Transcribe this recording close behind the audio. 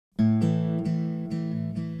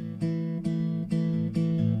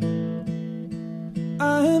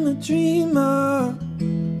I'm a dreamer,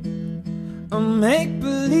 a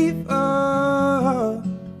make-believer.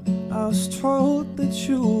 I was told that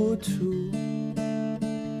you were too.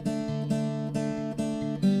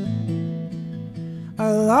 I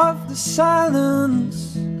love the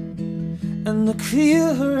silence and the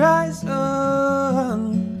clear horizon,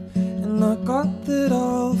 and I got that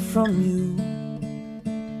all from you.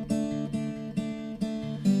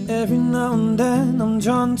 Every now and then I'm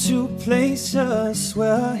drawn to places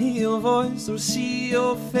where I hear your voice or see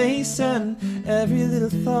your face, and every little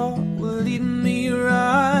thought will lead me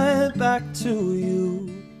right back to you.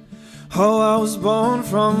 Oh, I was born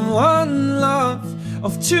from one love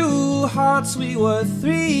of two hearts. We were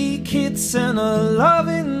three kids and a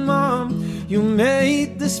loving mom. You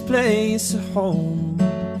made this place a home,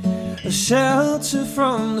 a shelter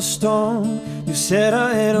from the storm. You said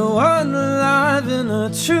I had one life and a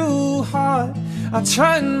true heart. I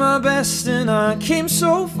tried my best and I came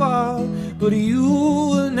so far, but you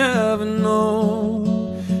will never know,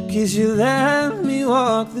 'cause you let me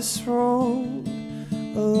walk this road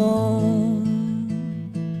alone.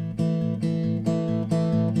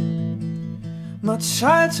 My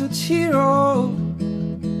childhood hero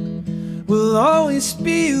will always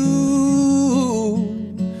be you,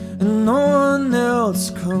 and no one else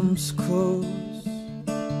comes close.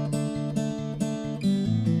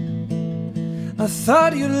 I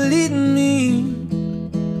thought you'd lead me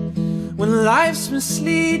when life's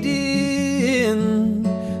misleading.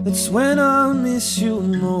 That's when I'll miss you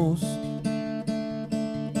most.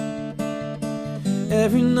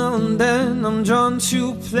 Every now and then I'm drawn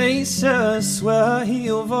to places where I hear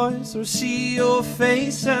your voice or see your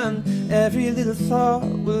face, and every little thought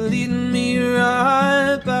will lead me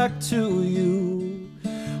right back to you.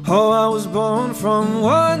 Oh, I was born from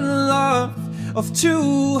one love of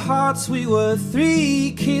two hearts. We were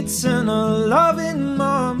three kids and a loving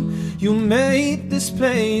mom. You made this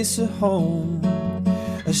place a home,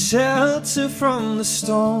 a shelter from the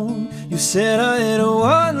storm. You said I had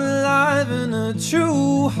one life and a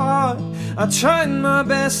true heart. I tried my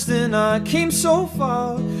best and I came so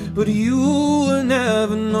far, but you will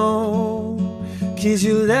never know, 'cause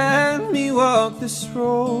you let me walk this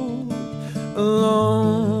road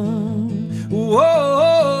alone. Whoa,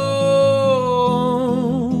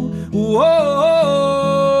 whoa,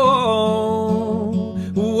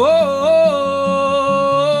 whoa.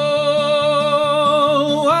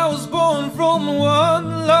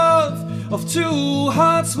 Of two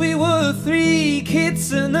hearts, we were three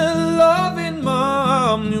kids and a loving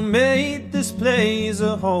mom. You made this place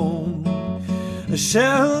a home, a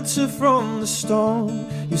shelter from the storm.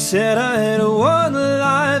 You said I had one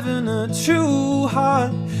life and a true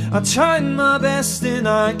heart. I tried my best and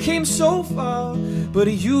I came so far, but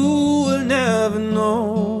you will never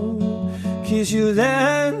know, 'cause you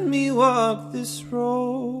let me walk this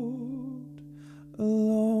road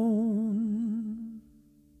alone.